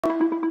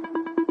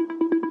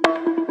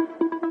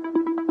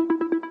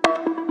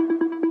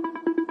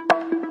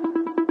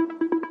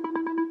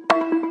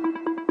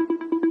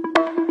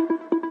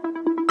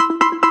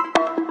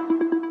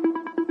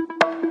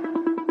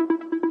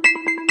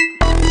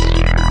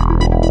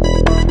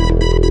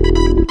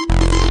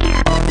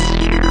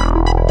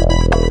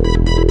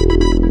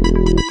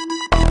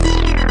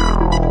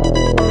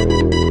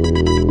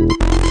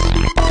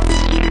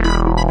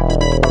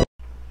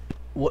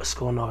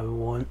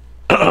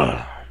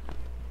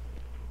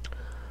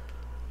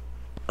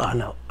I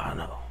know, I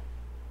know.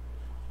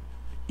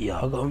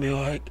 Y'all gonna be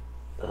like,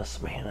 this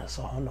man is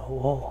on the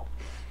wall.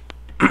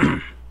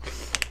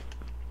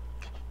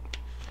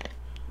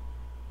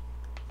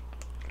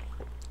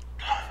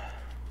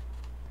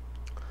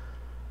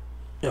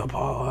 Y'all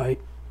probably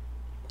like,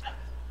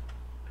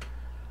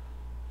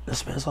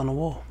 this man's on the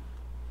wall.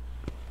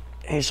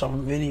 Ain't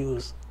showing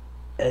videos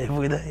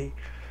every day.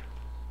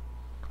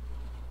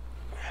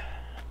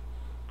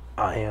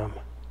 I am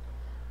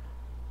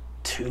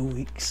 2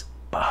 weeks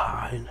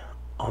behind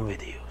on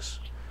videos.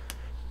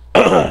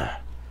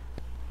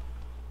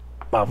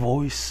 My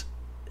voice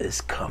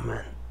is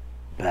coming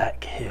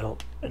back hill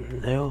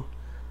and new,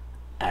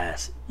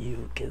 as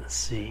you can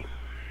see.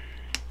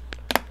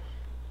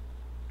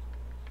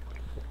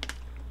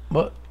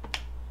 But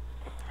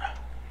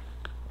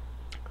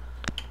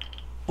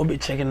we'll be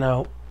checking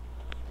out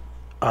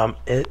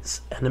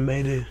It's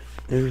animated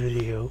new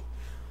video.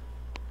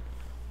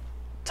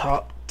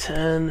 Top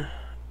 10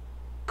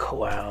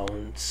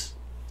 clowns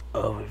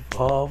of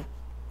Evolve.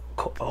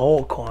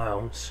 All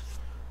clowns.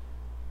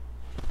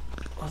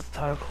 What's the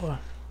title called?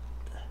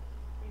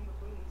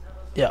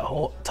 Yeah,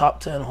 top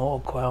 10 whole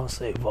clowns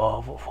to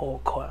evolve of whole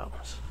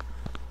clowns.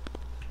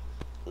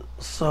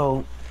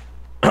 So,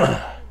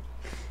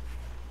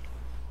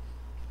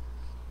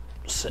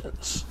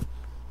 since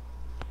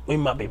we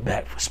might be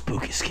back for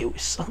Spooky Scary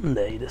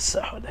Sunday this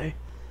Saturday,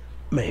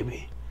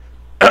 maybe,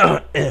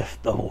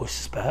 if the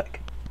voice is back.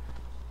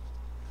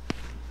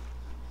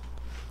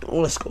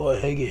 Let's go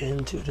ahead and get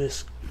into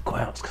this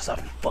clowns, because I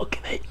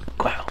fucking hate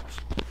clowns.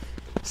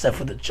 Except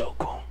for the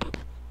Joker.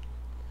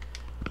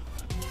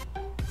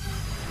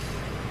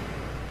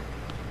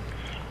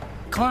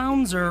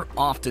 Clowns are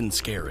often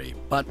scary,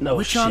 but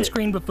which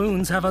on-screen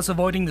buffoons have us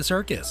avoiding the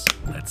circus?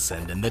 Let's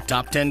send in the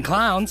top 10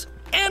 clowns,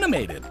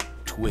 animated.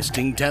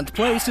 Twisting 10th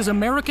place is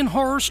American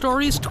Horror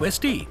Story's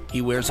Twisty.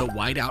 He wears a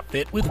white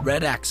outfit with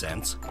red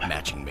accents,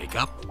 matching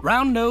makeup,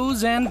 round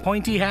nose, and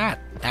pointy hat.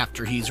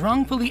 After he's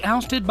wrongfully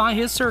ousted by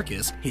his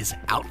circus, his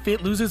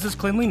outfit loses his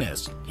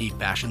cleanliness. He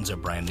fashions a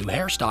brand new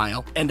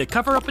hairstyle, and to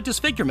cover up a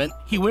disfigurement,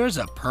 he wears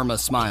a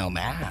perma-smile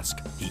mask.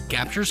 He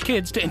captures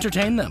kids to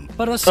entertain them,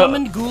 but a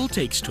summoned ghoul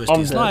takes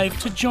Twisty's life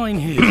to join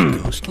his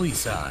ghostly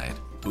side.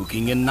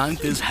 Booking in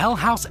 9th is Hell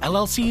House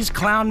LLC's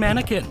Clown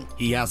Mannequin.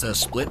 He has a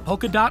split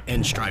polka dot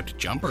and striped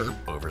jumper,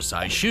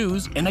 oversized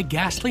shoes, and a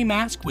ghastly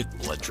mask with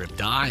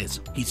blood-dripped eyes.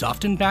 He's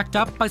often backed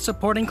up by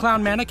supporting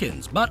clown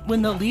mannequins, but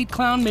when the lead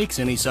clown makes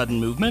any sudden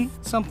movement,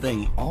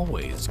 something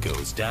always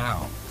goes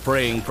down.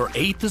 Praying for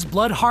 8th is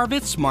Blood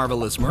Harvest's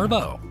Marvelous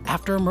Mervo.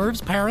 After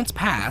Merv's parents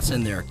pass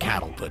and their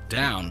cattle put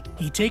down,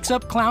 he takes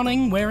up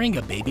clowning wearing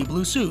a baby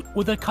blue suit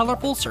with a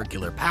colorful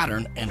circular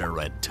pattern and a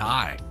red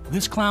tie.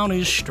 This clown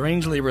is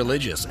strangely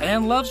religious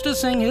and loves to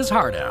sing his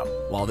heart out.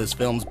 While this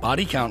film's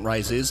body count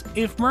rises,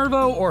 if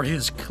Mervo or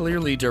his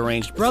clearly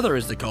deranged brother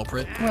is the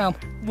culprit, well,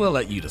 we'll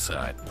let you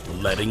decide.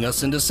 Letting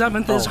us into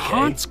 7th is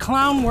Haunt's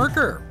Clown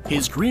Worker.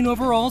 His green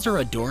overalls are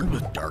adorned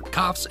with dark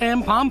cuffs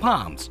and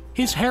pom-poms.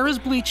 His hair is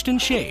bleached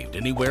and shaved,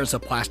 and he wears a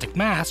plastic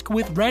mask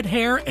with red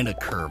hair and a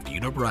curved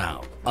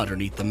unibrow.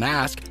 Underneath the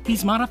mask,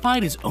 he's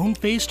modified his own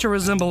face to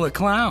resemble a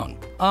clown.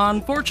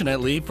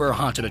 Unfortunately for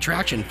haunted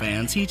attraction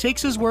fans, he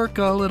takes his work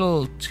a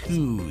little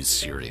too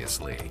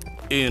seriously.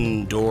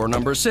 In door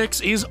number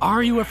 6 is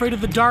Are You Afraid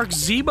of the Dark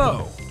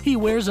Zeebo? He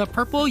wears a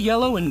purple,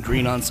 yellow, and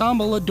green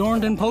ensemble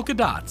adorned in polka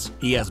dots.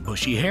 He has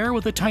bushy hair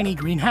with a tiny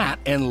green hat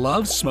and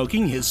loves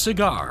smoking his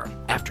cigar.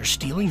 After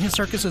stealing his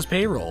circus's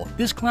payroll,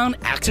 this clown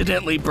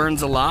accidentally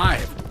burns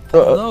alive.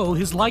 Although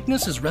his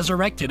likeness is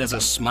resurrected as a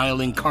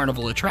smiling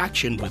carnival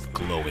attraction with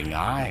glowing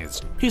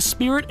eyes. His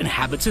spirit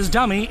inhabits his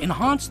dummy and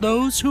haunts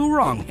those who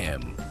wrong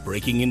him.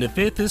 Breaking into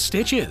 5th is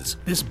Stitches.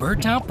 This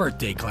burnt-out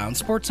birthday clown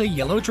sports a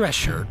yellow dress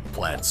shirt,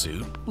 plaid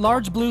suit,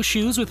 large blue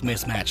shoes with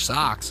mismatched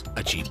socks,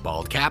 a cheap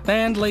bald cap,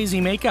 and lazy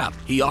makeup.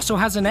 He also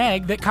has an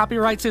egg that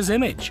copyrights his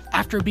image.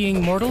 After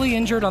being mortally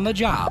injured on the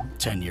job,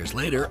 10 years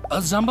later, a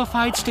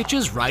zombified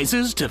Stitches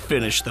rises to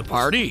finish the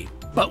party.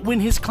 But when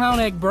his clown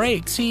egg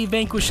breaks, he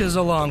vanquishes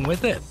along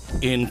with it.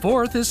 In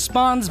 4th is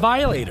Spawn's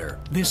Violator.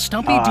 This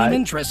stumpy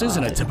demon dresses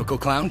in a typical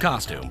clown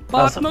costume,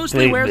 but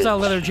mostly wears a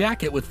leather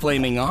jacket with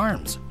flaming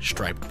arms,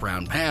 striped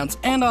brown pants,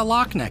 and a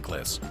lock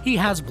necklace. He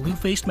has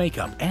blue-faced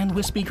makeup and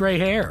wispy gray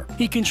hair.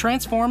 He can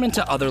transform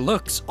into other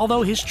looks,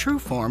 although his true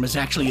form is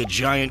actually a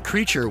giant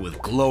creature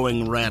with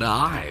glowing red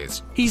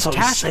eyes. He's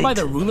tasked by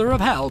the ruler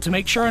of hell to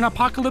make sure an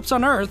apocalypse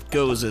on Earth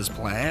goes as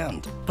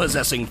planned.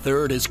 Possessing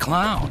 3rd is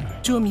Clown.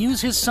 To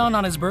amuse his son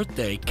on his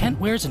birthday, Kent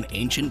wears an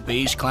ancient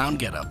beige clown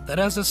getup that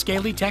has a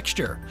scaly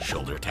texture,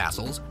 shoulder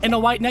tassels, and a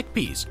white neck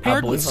piece,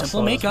 paired with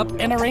simple makeup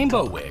and a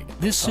rainbow wig.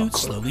 This suit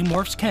slowly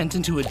morphs Kent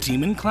into a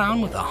demon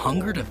clown with a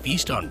hunger to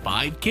feast on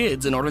 5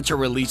 kids in order to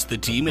release the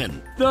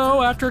demon.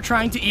 Though after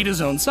trying to eat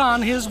his own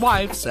son, his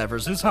wife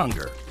severs his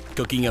hunger.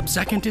 Cooking up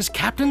 2nd is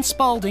Captain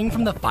Spaulding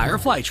from the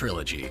Firefly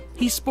trilogy.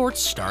 He sports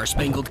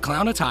star-spangled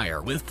clown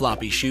attire with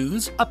floppy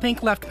shoes, a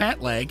pink left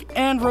pant leg,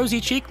 and rosy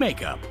cheek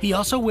makeup. He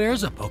also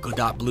wears a polka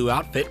dot blue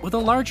outfit with a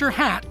larger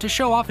hat to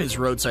show off his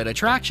roadside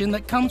attraction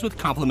that comes with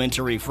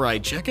complimentary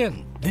fried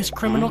chicken. This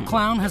criminal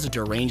clown has a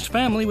deranged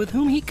family with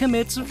whom he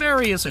commits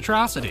various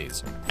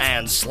atrocities.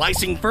 And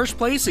slicing first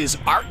place is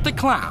Art the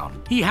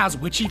Clown. He has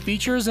witchy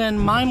features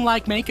and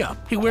mime-like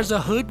makeup. He wears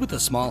a hood with a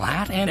small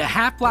hat and a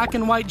half black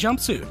and white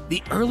jumpsuit.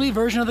 The early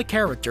version of the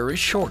character is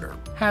shorter,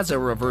 has a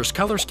reverse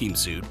color scheme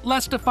suit,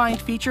 less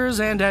defined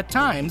features, and at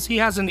times he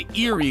has an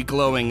eerie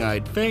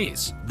glowing-eyed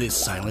face. This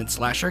silent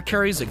slasher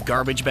carries a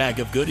garbage bag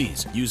of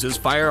goodies, uses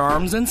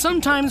firearms, and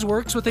sometimes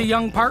works with a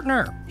young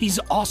partner. He's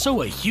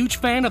also a huge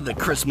fan of the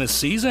Christmas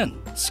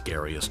season.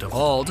 Scariest of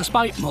all,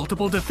 despite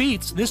multiple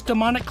defeats, this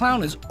demonic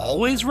clown is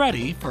always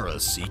ready for a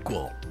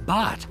sequel.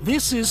 But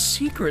this is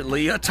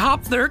secretly a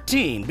top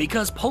 13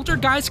 because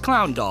Poltergeist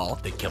Clown Doll,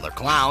 The Killer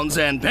Clowns,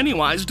 and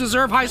Pennywise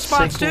deserve high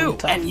spots too.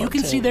 And you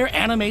can see their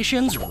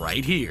animations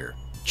right here.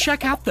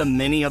 Check out the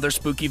many other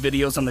spooky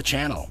videos on the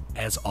channel.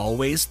 As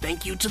always,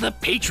 thank you to the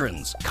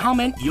patrons.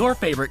 Comment your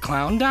favorite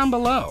clown down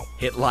below.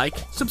 Hit like,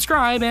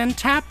 subscribe, and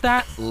tap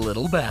that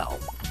little bell.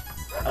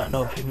 I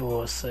know people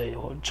will say,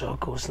 well,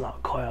 Joker's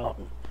not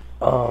clown.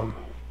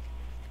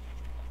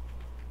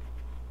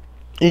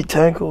 He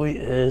technically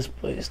is,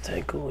 but he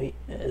technically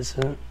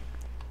isn't.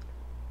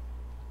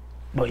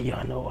 But yeah,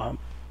 I know I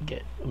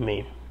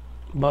mean,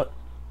 but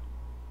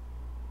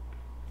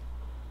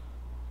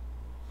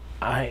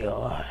I ain't gonna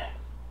lie.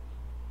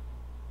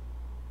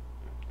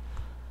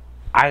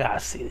 I gotta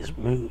see these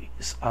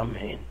movies. I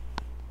mean,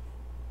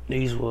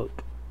 these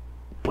look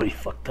pretty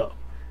fucked up.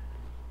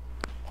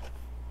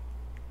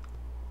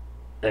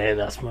 And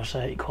that's much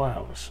I hate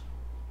clowns.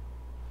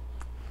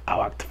 I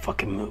like the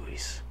fucking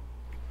movies.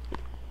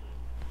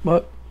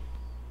 But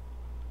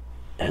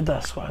hit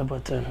that subscribe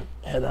button,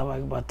 hit that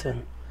like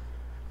button.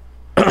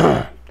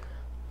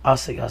 I'll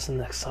see you guys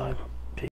next time.